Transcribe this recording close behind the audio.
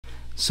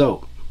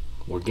So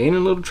we're gaining a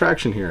little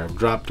traction here. I've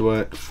dropped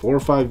what, 4 or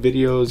 5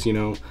 videos, you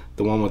know,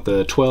 the one with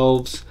the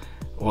 12s,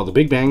 well, the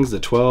big bangs, the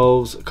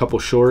 12s, a couple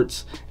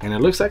shorts, and it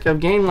looks like I've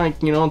gained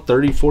like, you know,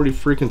 30, 40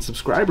 freaking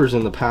subscribers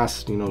in the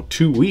past, you know,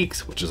 2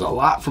 weeks, which is a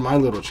lot for my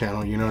little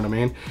channel, you know what I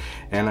mean?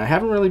 And I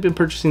haven't really been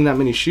purchasing that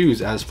many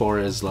shoes as far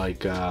as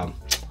like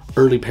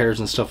early pairs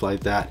and stuff like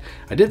that.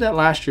 I did that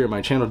last year.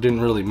 My channel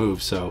didn't really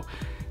move, so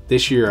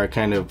this year I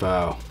kind of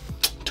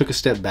took a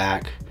step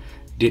back,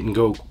 didn't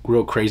go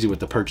real crazy with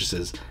the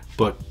purchases.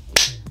 But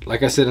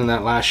like I said in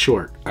that last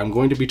short, I'm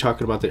going to be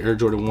talking about the Air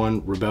Jordan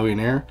 1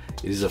 Rebellionaire.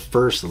 It is the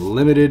first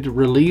limited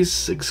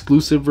release,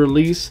 exclusive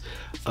release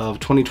of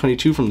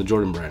 2022 from the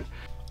Jordan brand.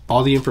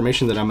 All the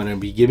information that I'm going to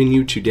be giving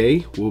you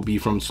today will be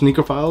from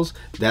Sneaker Files.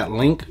 That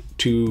link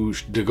to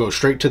go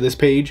straight to this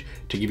page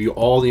to give you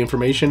all the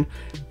information,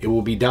 it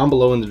will be down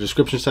below in the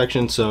description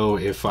section. So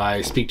if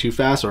I speak too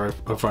fast, or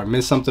if I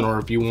miss something, or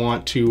if you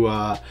want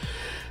to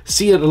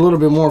see it a little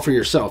bit more for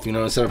yourself, you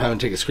know, instead of having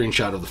to take a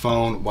screenshot of the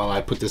phone while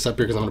I put this up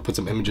here, because I'm going to put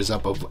some images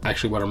up of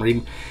actually what I'm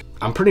reading.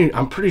 I'm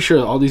pretty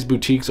sure all these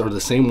boutiques are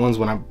the same ones.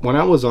 When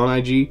I was on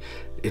IG,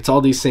 it's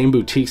all these same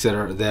boutiques that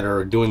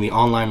are doing the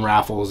online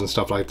raffles and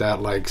stuff like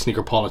that, like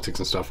Sneaker Politics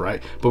and stuff,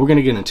 right? But we're going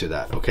to get into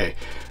that. Okay,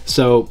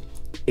 so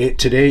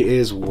today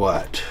is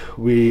what?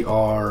 We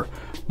are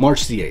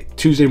March the 8th,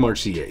 Tuesday,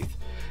 March the 8th.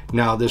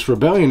 Now, this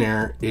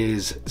Rebellionaire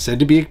is said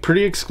to be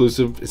pretty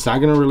exclusive. It's not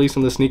going to release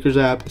on the Sneakers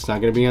app. It's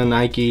not going to be on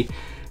Nike,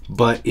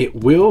 but it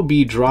will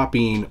be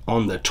dropping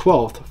on the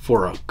 12th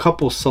for a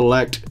couple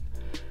select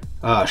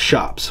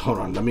shops. Hold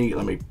on, let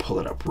me pull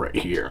it up right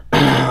here.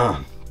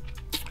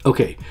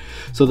 Okay,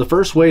 so the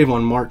first wave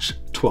on March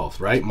 12th,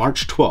 right?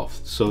 March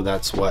 12th. So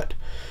that's what?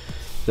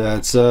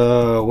 That's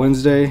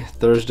Wednesday,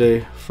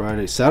 Thursday,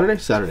 Friday,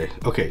 Saturday.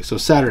 Okay, so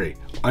Saturday,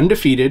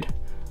 Undefeated,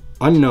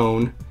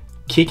 Unknown,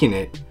 Kicking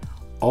It,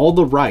 All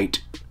the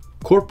Right,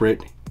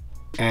 Corporate,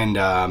 and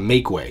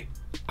Make Way.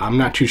 I'm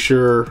not too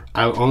sure.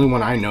 Only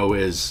one I know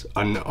is,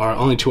 or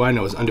only 2 I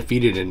know is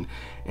Undefeated and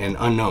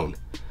Unknown.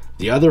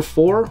 The other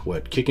 4,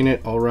 what? Kicking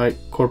It, All Right,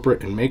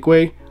 Corporate, and Make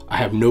Way, I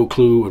have no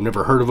clue. I've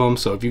never heard of them.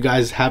 So if you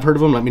guys have heard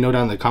of them, let me know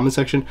down in the comment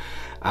section.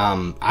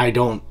 I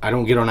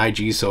don't get on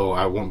IG, so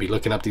I won't be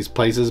looking up these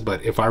places.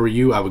 But if I were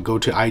you, I would go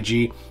to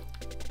IG,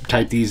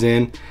 type these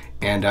in,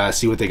 and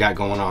see what they got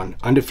going on.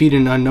 Undefeated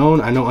and Unknown.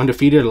 I know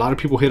Undefeated, a lot of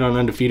people hit on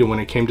Undefeated when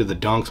it came to the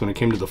dunks, when it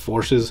came to the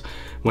forces.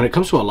 When it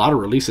comes to a lot of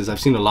releases, I've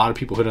seen a lot of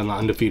people hit on the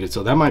Undefeated,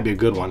 so that might be a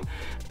good one.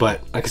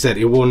 But like I said,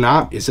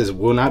 it says it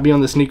will not be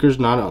on the sneakers,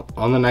 not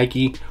on the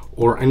Nike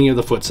or any of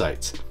the foot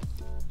sites.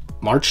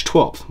 March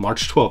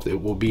 12th,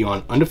 it will be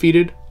on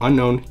Undefeated,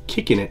 Unknown,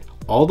 Kicking It,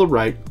 All the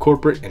Right,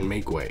 Corporate, and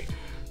Make Way.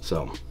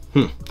 So,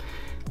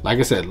 like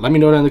I said, let me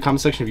know down in the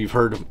comment section if you've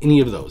heard of any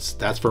of those.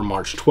 That's for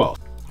March 12th.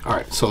 All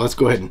right, so let's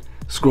go ahead and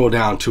scroll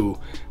down to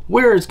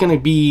where it's going to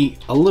be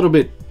a little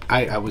bit,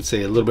 I would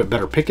say a little bit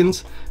better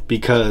pickings,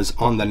 because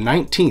on the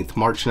 19th,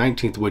 March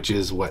 19th, which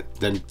is what,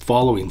 the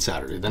following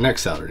Saturday, the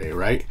next Saturday,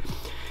 right?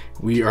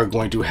 We are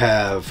going to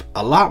have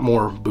a lot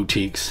more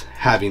boutiques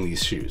having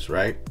these shoes,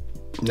 right?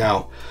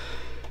 Now,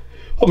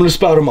 I'm going to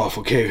spout them off,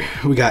 okay?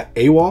 We got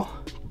AWOL,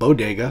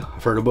 Bodega,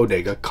 I've heard of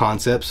Bodega,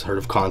 Concepts, heard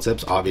of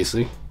Concepts,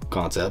 obviously,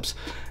 Concepts,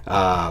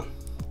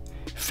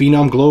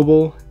 Phenom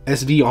Global,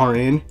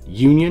 SVRN,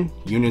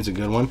 Union's a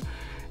good one,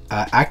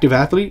 Active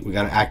Athlete, we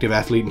got an Active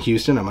Athlete in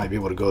Houston, I might be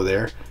able to go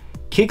there,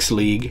 Kicks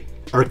League,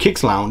 or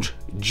Kicks Lounge,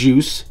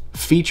 Juice,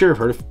 Feature, I've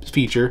heard of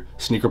Feature,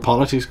 Sneaker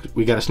Politics,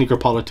 we got a Sneaker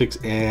Politics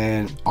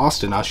in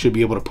Austin, I should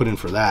be able to put in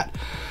for that,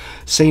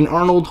 St.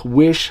 Arnold,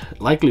 Wish,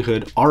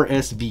 Likelihood,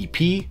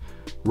 RSVP,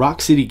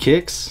 Rock City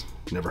Kicks,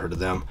 never heard of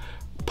them,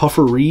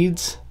 Puffer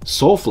Reeds,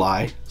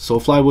 Soulfly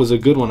was a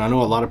good one. I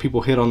know a lot of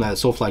people hit on that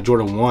Soulfly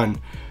Jordan 1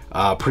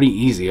 pretty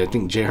easy. I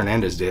think Jay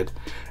Hernandez did.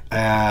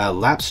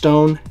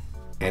 Lapstone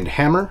and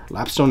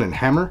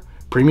Hammer,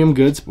 Premium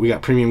Goods, we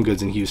got Premium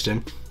Goods in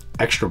Houston,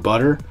 Extra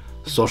Butter,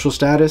 Social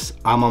Status,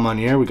 Ama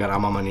Manier, we got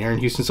Ama Manier in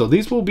Houston. So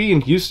these will be in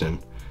Houston.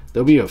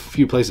 There'll be a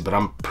few places, but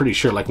I'm pretty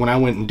sure, like when I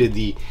went and did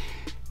the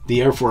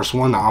Air Force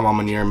One, the Ama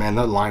Manier, man,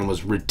 that line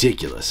was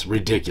ridiculous.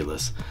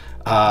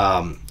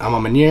 Ama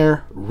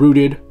Manier,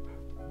 Rooted,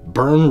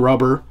 Burn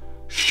Rubber,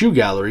 Shoe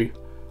Gallery,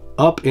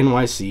 Up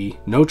NYC,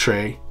 No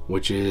Tray,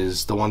 which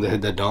is the one that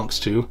had the dunks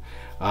too,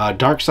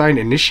 Dark Side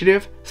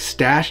Initiative,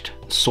 Stashed,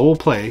 Soul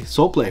Play,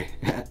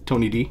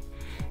 Tony D,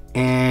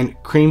 and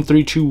Cream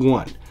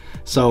 321.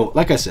 So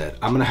like I said,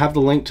 I'm gonna have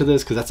the link to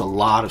this because that's a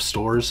lot of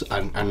stores.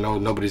 I know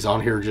nobody's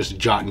on here just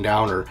jotting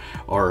down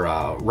or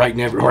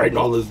writing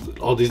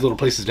all these little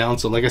places down.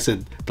 So like I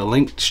said, the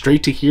link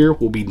straight to here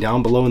will be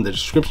down below in the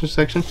description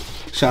section.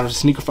 Shout out to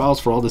Sneaker Files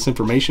for all this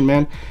information,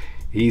 man.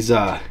 He's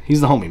the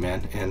homie,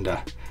 man, and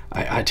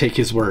I take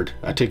his word.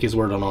 I take his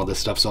word on all this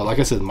stuff. So like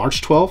I said,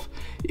 March 12th,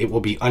 it will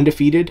be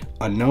Undefeated,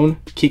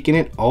 Unknown, Kicking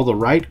It, All the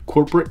Right,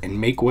 Corporate, and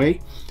Make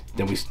Way.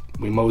 Then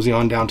we mosey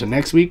on down to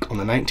next week on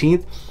the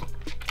 19th.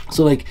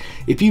 So like,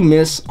 if you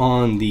miss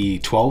on the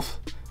 12th,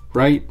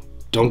 right,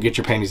 don't get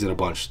your panties in a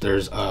bunch.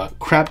 There's a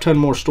crap ton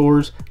more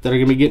stores that are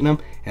gonna be getting them,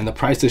 and the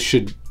prices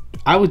should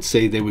I would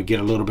say they would get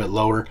a little bit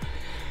lower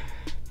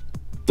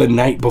the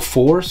night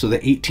before, so the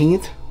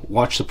 18th.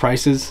 Watch the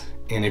prices,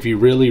 and if you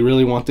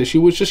really want this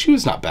shoe, which the shoe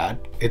is not bad,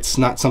 it's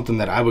not something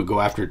that I would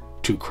go after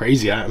too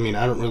crazy. I mean,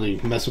 I don't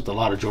really mess with a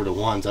lot of Jordan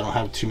 1s. I don't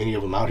have too many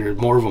of them out here.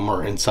 More of them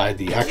are inside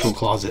the actual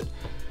closet.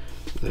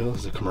 That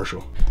was a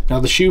commercial. Now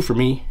the shoe for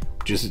me,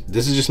 this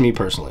is just me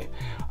personally,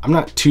 I'm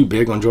not too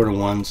big on Jordan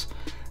 1s.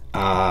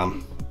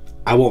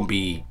 I won't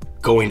be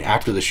going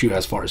after the shoe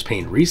as far as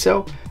paying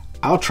resale.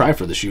 I'll try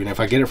for the shoe, and if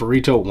I get it for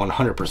retail,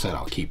 100%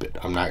 I'll keep it.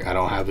 I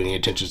don't have any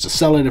intentions to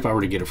sell it if I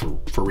were to get it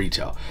for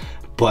retail.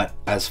 But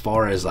as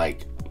far as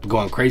like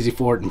going crazy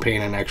for it and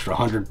paying an extra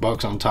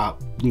 $100 on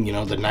top, you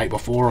know, the night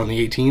before on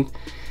the 18th,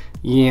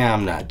 yeah,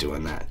 I'm not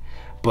doing that.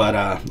 But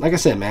like I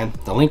said, man,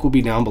 the link will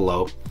be down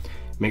below.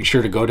 Make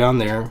sure to go down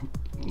there.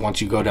 Once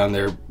you go down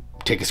there,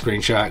 take a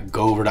screenshot,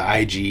 go over to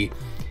IG,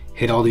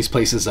 hit all these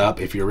places up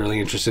if you're really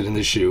interested in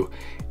this shoe,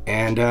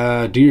 and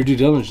do your due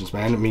diligence,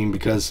 man. I mean,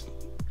 because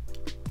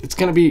it's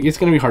gonna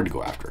be hard to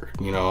go after.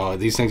 You know,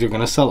 these things are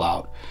gonna sell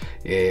out.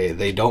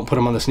 They don't put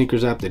them on the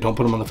sneakers app, they don't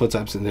put them on the Foots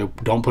apps, and they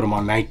don't put them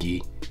on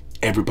Nike.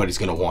 Everybody's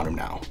gonna want them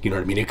now. You know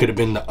what I mean? It could have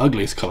been the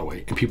ugliest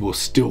colorway, and people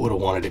still would have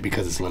wanted it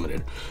because it's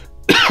limited.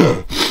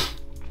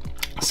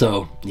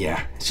 So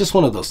yeah, it's just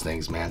one of those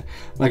things, man.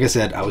 Like I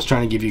said, I was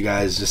trying to give you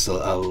guys just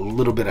a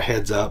little bit of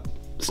heads up.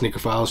 Sneaker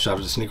Files, shout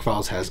out to Sneaker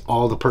Files, has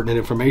all the pertinent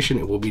information.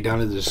 It will be down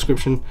in the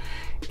description,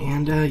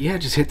 and yeah,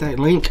 just hit that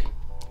link.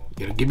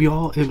 It'll give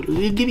you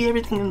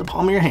everything in the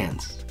palm of your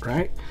hands,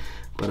 right?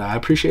 But I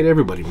appreciate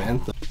everybody,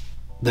 man.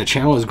 The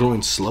channel is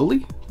growing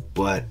slowly,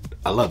 but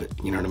I love it.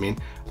 You know what I mean?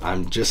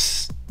 I'm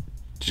just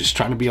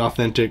trying to be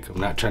authentic.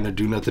 I'm not trying to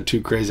do nothing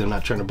too crazy. I'm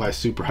not trying to buy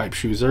super hype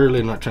shoes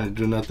early. I'm not trying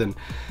to do nothing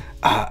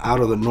out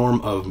of the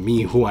norm of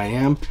me, who I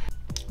am,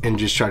 and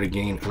just try to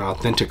gain an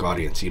authentic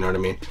audience. You know what I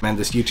mean? Man,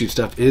 this YouTube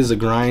stuff is a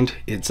grind.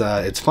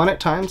 It's fun at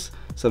times.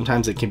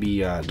 Sometimes it can be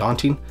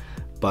daunting,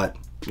 but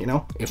you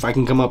know, if I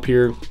can come up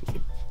here,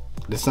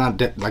 it's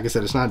not, like I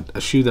said, it's not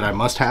a shoe that I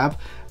must have,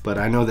 but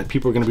I know that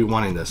people are going to be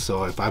wanting this.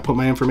 So if I put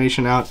my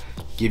information out,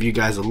 give you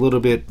guys a little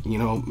bit, you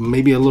know,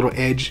 maybe a little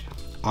edge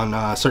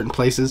on certain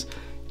places,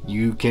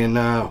 you can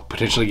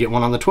potentially get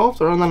one on the 12th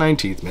or on the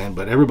 19th, man.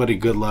 But everybody,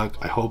 good luck.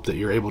 I hope that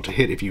you're able to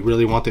hit if you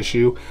really want the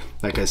shoe.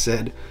 Like I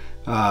said,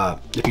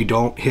 if you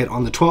don't hit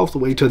on the 12th,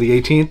 wait till the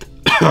 18th.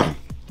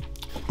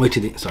 wait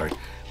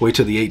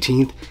till the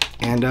 18th,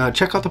 and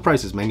check out the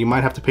prices, man. You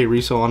might have to pay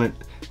resale on it.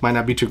 Might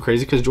not be too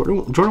crazy because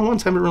Jordan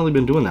 1s haven't really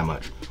been doing that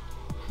much.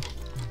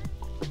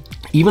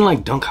 Even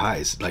like Dunk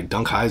Highs,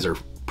 are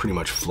pretty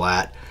much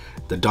flat.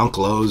 The Dunk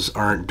Lows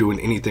aren't doing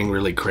anything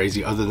really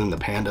crazy other than the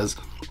Pandas.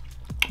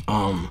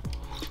 I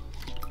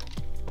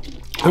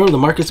don't know, the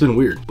market's been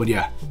weird, but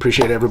yeah,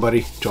 appreciate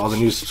everybody. To all the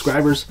new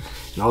subscribers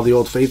and all the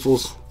old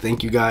faithfuls,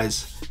 thank you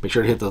guys. Make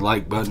sure to hit the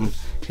like button,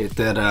 hit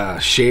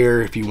that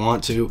share if you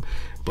want to.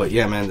 But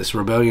yeah, man, this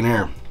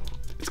Rebellionaire,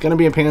 it's gonna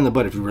be a pain in the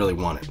butt if you really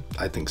want it.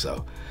 I think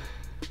so.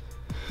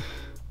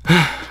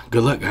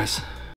 Good luck, guys.